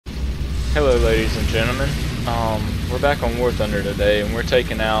Hello ladies and gentlemen, we're back on War Thunder today and we're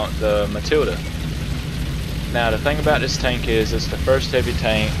taking out the Matilda. Now the thing about this tank is it's the first heavy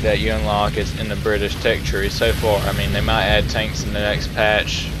tank that you unlock is in the British tech tree so far. I mean, they might add tanks in the next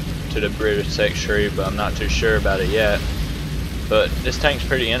patch to the British tech tree, but I'm not too sure about it yet. But this tank's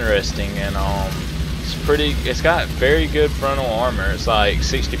pretty interesting, and it's got very good frontal armor. It's like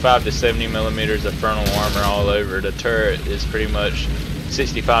 65 to 70 millimeters of frontal armor all over. The turret is pretty much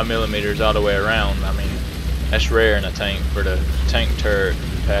 65 millimeters all the way around. I mean, that's rare in a tank for the tank turret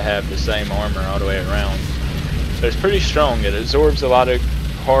to have the same armor all the way around. So it's pretty strong. It absorbs a lot of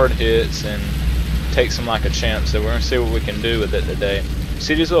hard hits and takes them like a champ. So we're gonna see what we can do with it today.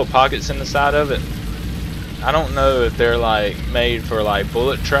 See these little pockets in the side of it? I don't know if they're like made for like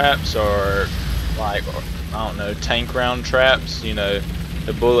bullet traps or like, I don't know, tank round traps. You know,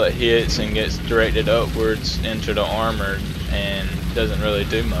 the bullet hits and gets directed upwards into the armor and doesn't really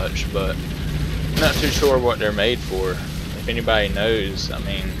do much, but I'm not too sure what they're made for. If anybody knows, I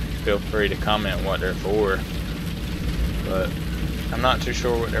mean, feel free to comment what they're for, but I'm not too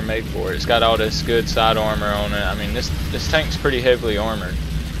sure what they're made for. It's got all this good side armor on it. I mean, this tank's pretty heavily armored.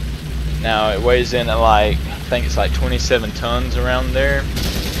 Now it weighs in at like, I think it's like 27 tons around there,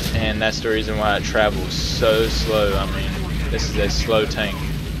 and that's the reason why it travels so slow. I mean, this is a slow tank,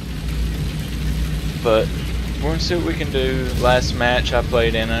 but we're gonna see what we can do. Last match I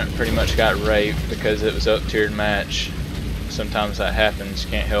played in it pretty much got raped because it was up tiered match. Sometimes that happens,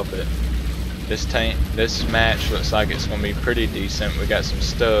 can't help it. This match looks like it's gonna be pretty decent. We got some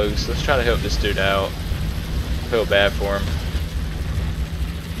stugs. Let's try to help this dude out. I feel bad for him,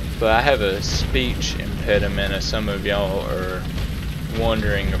 but I have a speech impediment, as some of y'all are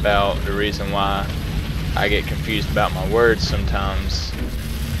wondering about the reason why I get confused about my words sometimes.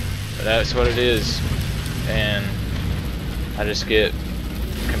 But that's what it is. And I just get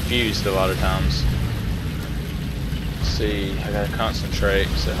confused a lot of times. Let's see, I gotta concentrate,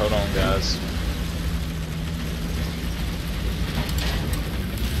 so hold on guys.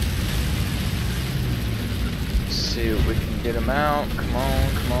 Let's see if we can get him out. Come on,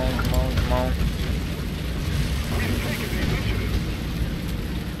 come on, come on, come on.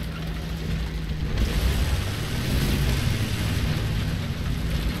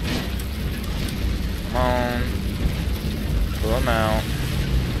 Come on, pull him out.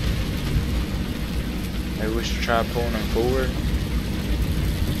 Maybe we should try pulling him forward.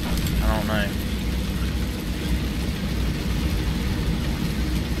 I don't know.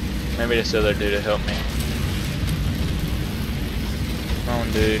 Maybe this other dude will help me. Come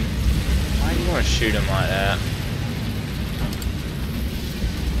on, dude. Why do you want to shoot him like that?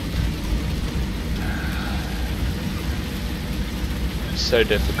 It's so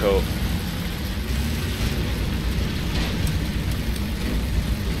difficult.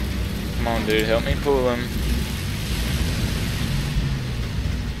 Come on, dude, help me pull him.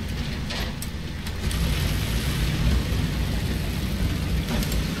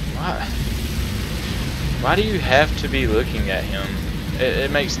 Why do you have to be looking at him? It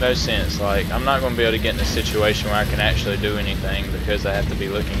makes no sense. Like, I'm not going to be able to get in a situation where I can actually do anything because I have to be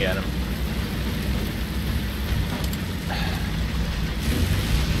looking at him.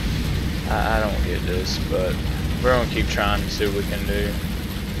 I don't get this, but we're going to keep trying to see what we can do.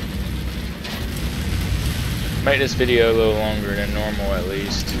 Make this video a little longer than normal at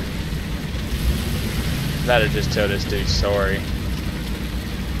least. That'll just tell this dude sorry.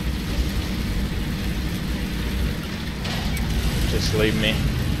 Just leave me.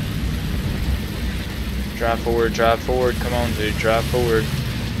 Drive forward, come on dude, drive forward.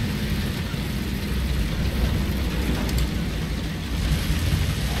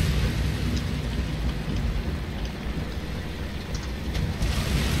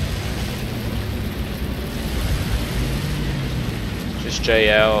 Just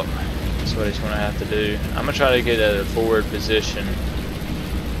J out. That's what he's gonna have to do. I'm gonna try to get at a forward position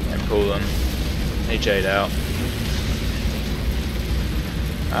and pull him. He J'd out.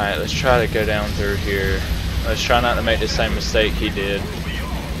 Alright, let's try to go down through here. Let's try not to make the same mistake he did.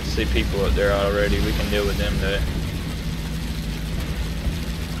 See people up there already. We can deal with them though.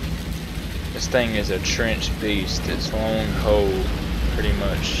 This thing is a trench beast. Its long hole pretty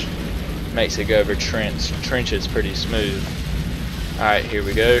much makes it go over trenches pretty smooth. Alright, here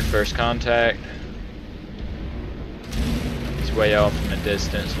we go. First contact. He's way off in the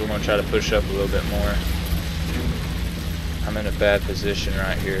distance. We're going to try to push up a little bit more. I'm in a bad position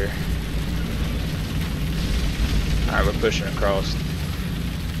right here. Alright, we're pushing across.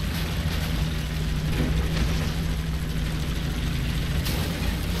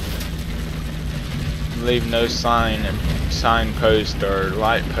 Come leave no signpost or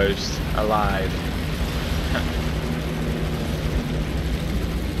light post alive.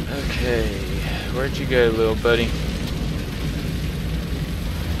 Okay, where'd you go, little buddy?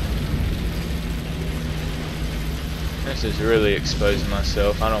 This is really exposing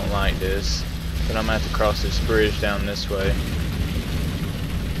myself. I don't like this, but I'm gonna have to cross this bridge down this way.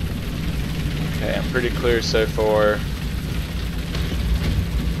 Okay, I'm pretty clear so far.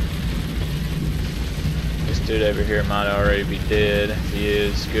 This dude over here might already be dead. If he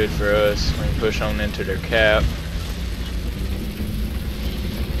is, good for us. We can push on into their cap.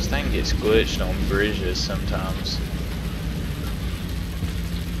 This thing gets glitched on bridges sometimes.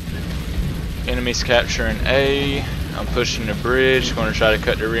 Enemies capturing A. I'm pushing the bridge. Going to try to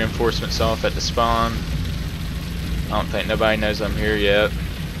cut the reinforcements off at the spawn. I don't think nobody knows I'm here yet.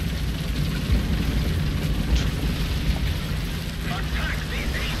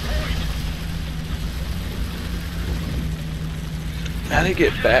 How'd he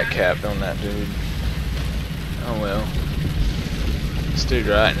get back capped on that dude? Oh well. This dude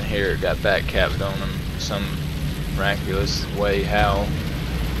right in here got back capped on him some miraculous way. How?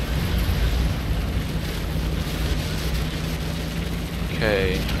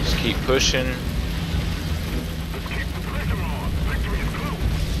 Okay, just keep pushing.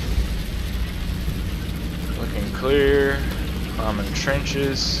 Looking clear. Climbing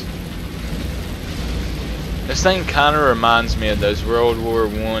trenches. This thing kind of reminds me of those World War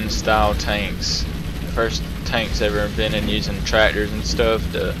I style tanks. First tanks ever invented using tractors and stuff.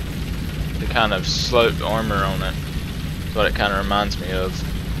 The kind of sloped armor on it. That's what it kind of reminds me of.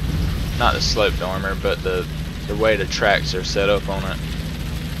 Not the sloped armor, but the way the tracks are set up on it.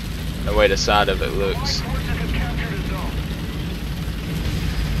 The way the side of it looks.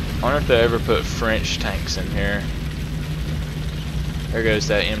 I wonder if they ever put French tanks in here. There goes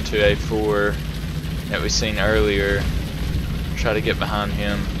that M2A4 that we seen earlier. Try to get behind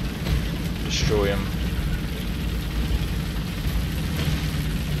him, destroy him.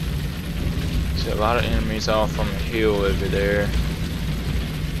 See a lot of enemies off on the hill over there.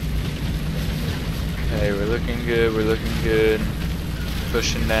 Okay, we're looking good, we're looking good.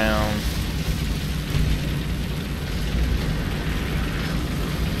 Pushing down.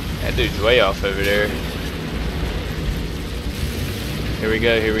 That dude's way off over there. Here we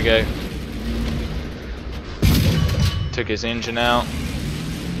go, here we go. Took his engine out.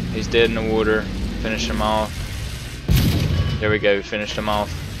 He's dead in the water. Finish him off. There we go, finished him off.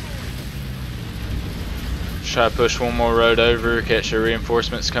 Try to push one more road over, catch the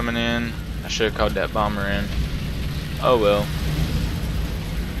reinforcements coming in. I should have called that bomber in. Oh well.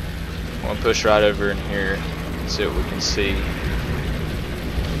 We'll push right over in here. See what we can see.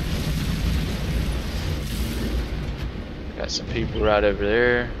 Got some people right over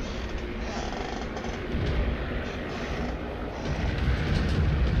there.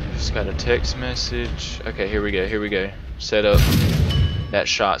 Just got a text message. Okay, here we go, here we go. Set up. That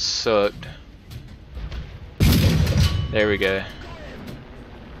shot sucked. There we go.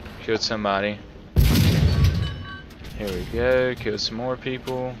 Killed somebody. Here we go. Killed some more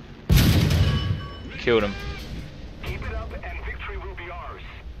people. Killed him. Keep it up and victory will be ours.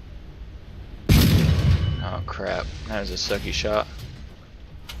 Oh crap. That was a sucky shot.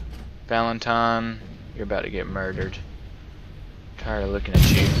 Valentine, you're about to get murdered. Tired of looking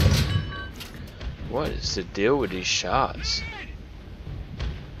at you. What is the deal with these shots?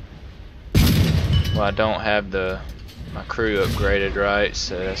 Well, I don't have my crew upgraded right,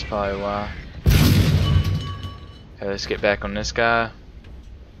 so that's probably why. Okay, let's get back on this guy.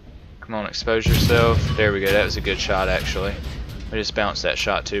 Come on, expose yourself. There we go, that was a good shot actually. We just bounced that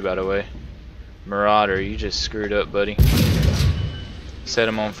shot too, by the way. Marauder, you just screwed up, buddy. Set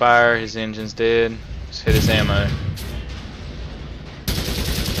him on fire, his engine's dead. Let's hit his ammo.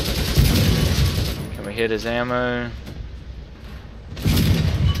 Can we hit his ammo?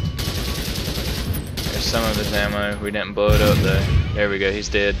 There's some of his ammo. We didn't blow it up though. There we go, he's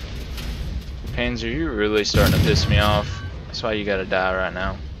dead. Panzer, you're really starting to piss me off. That's why you gotta die right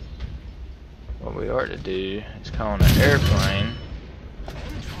now. What we are to do is call in an airplane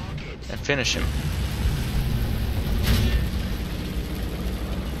and finish him.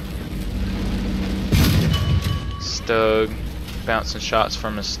 Stug, bouncing shots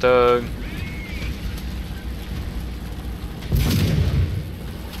from a Stug.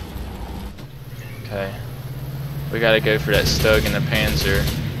 Okay, we gotta go for that Stug and the Panzer.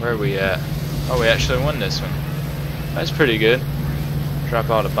 Where are we at? Oh, we actually won this one. That's pretty good. Drop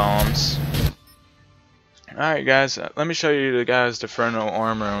all the bombs. Alright guys, let me show you the frontal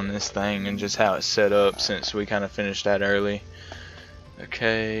armor on this thing and just how it's set up since we kind of finished that early.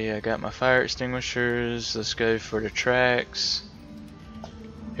 Okay, I got my fire extinguishers. Let's go for the tracks.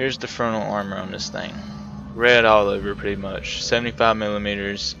 Here's the frontal armor on this thing. Red all over pretty much. 75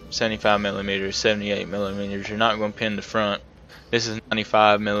 millimeters, 75 millimeters, 78 millimeters. You're not going to pin the front. This is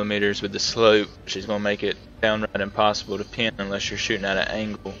 95 millimeters with the slope, which is going to make it downright impossible to pin unless you're shooting at an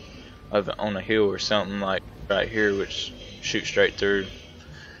angle of on a hill or something like right here, which shoots straight through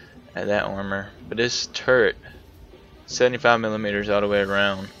at that armor. But this turret, 75 millimeters all the way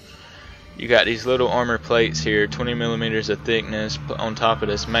around. You got these little armor plates here, 20 millimeters of thickness on top of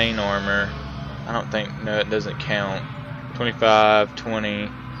this main armor. I don't think, no, it doesn't count. 25, 20,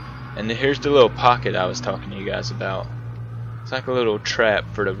 and then here's the little pocket I was talking to you guys about. It's like a little trap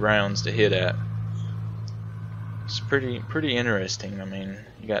for the rounds to hit at. It's pretty interesting. I mean,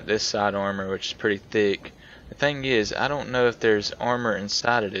 you got this side armor, which is pretty thick. The thing is, I don't know if there's armor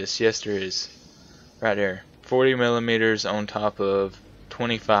inside of this. Yes, there is. Right there. 40 millimeters on top of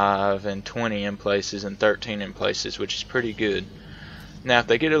 25 and 20 in places and 13 in places, which is pretty good. Now, if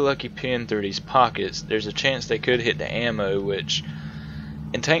they get a lucky pin through these pockets, there's a chance they could hit the ammo, which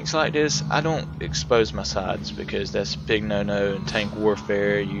in tanks like this, I don't expose my sides because that's a big no-no in tank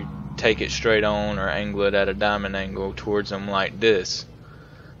warfare. You take it straight on or angle it at a diamond angle towards them like this.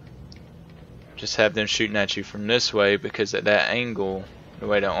 Just have them shooting at you from this way, because at that angle, the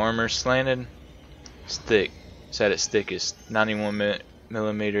way the armor's slanted, it's thick. It's at its thickest. 91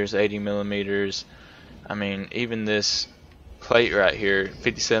 millimeters, 80 millimeters. I mean, even this plate right here,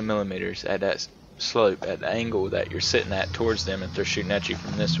 57 millimeters at that slope, at the angle that you're sitting at towards them if they're shooting at you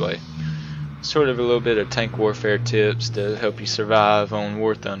from this way. Sort of a little bit of tank warfare tips to help you survive on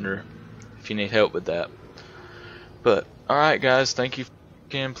War Thunder if you need help with that. But alright guys, thank you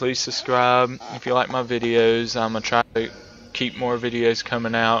again. Please subscribe if you like my videos. I'm gonna try to keep more videos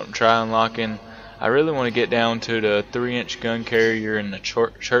coming out and try unlocking. I really want to get down to the 3-inch gun carrier and the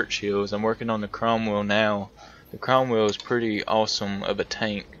Churchills. I'm working on the Cromwell now. The Cromwell is pretty awesome of a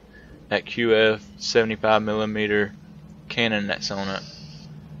tank. That QF 75 millimeter cannon that's on it,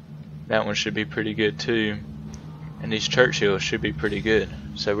 that one should be pretty good too. And these Churchills should be pretty good.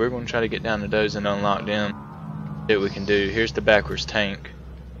 So we're going to try to get down to those and unlock them. See what we can do. Here's the backwards tank.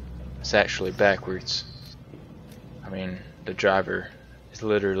 It's actually backwards. I mean, the driver is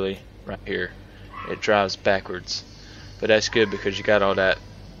literally right here. It drives backwards. But that's good because you got all that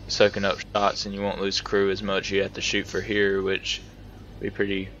soaking up shots and you won't lose crew as much. You have to shoot for here, which would be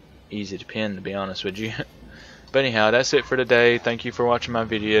pretty easy to pin, to be honest with you. But anyhow, that's it for today. Thank you for watching my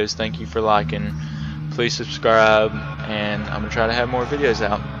videos. Thank you for liking. Please subscribe, and I'm going to try to have more videos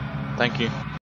out. Thank you.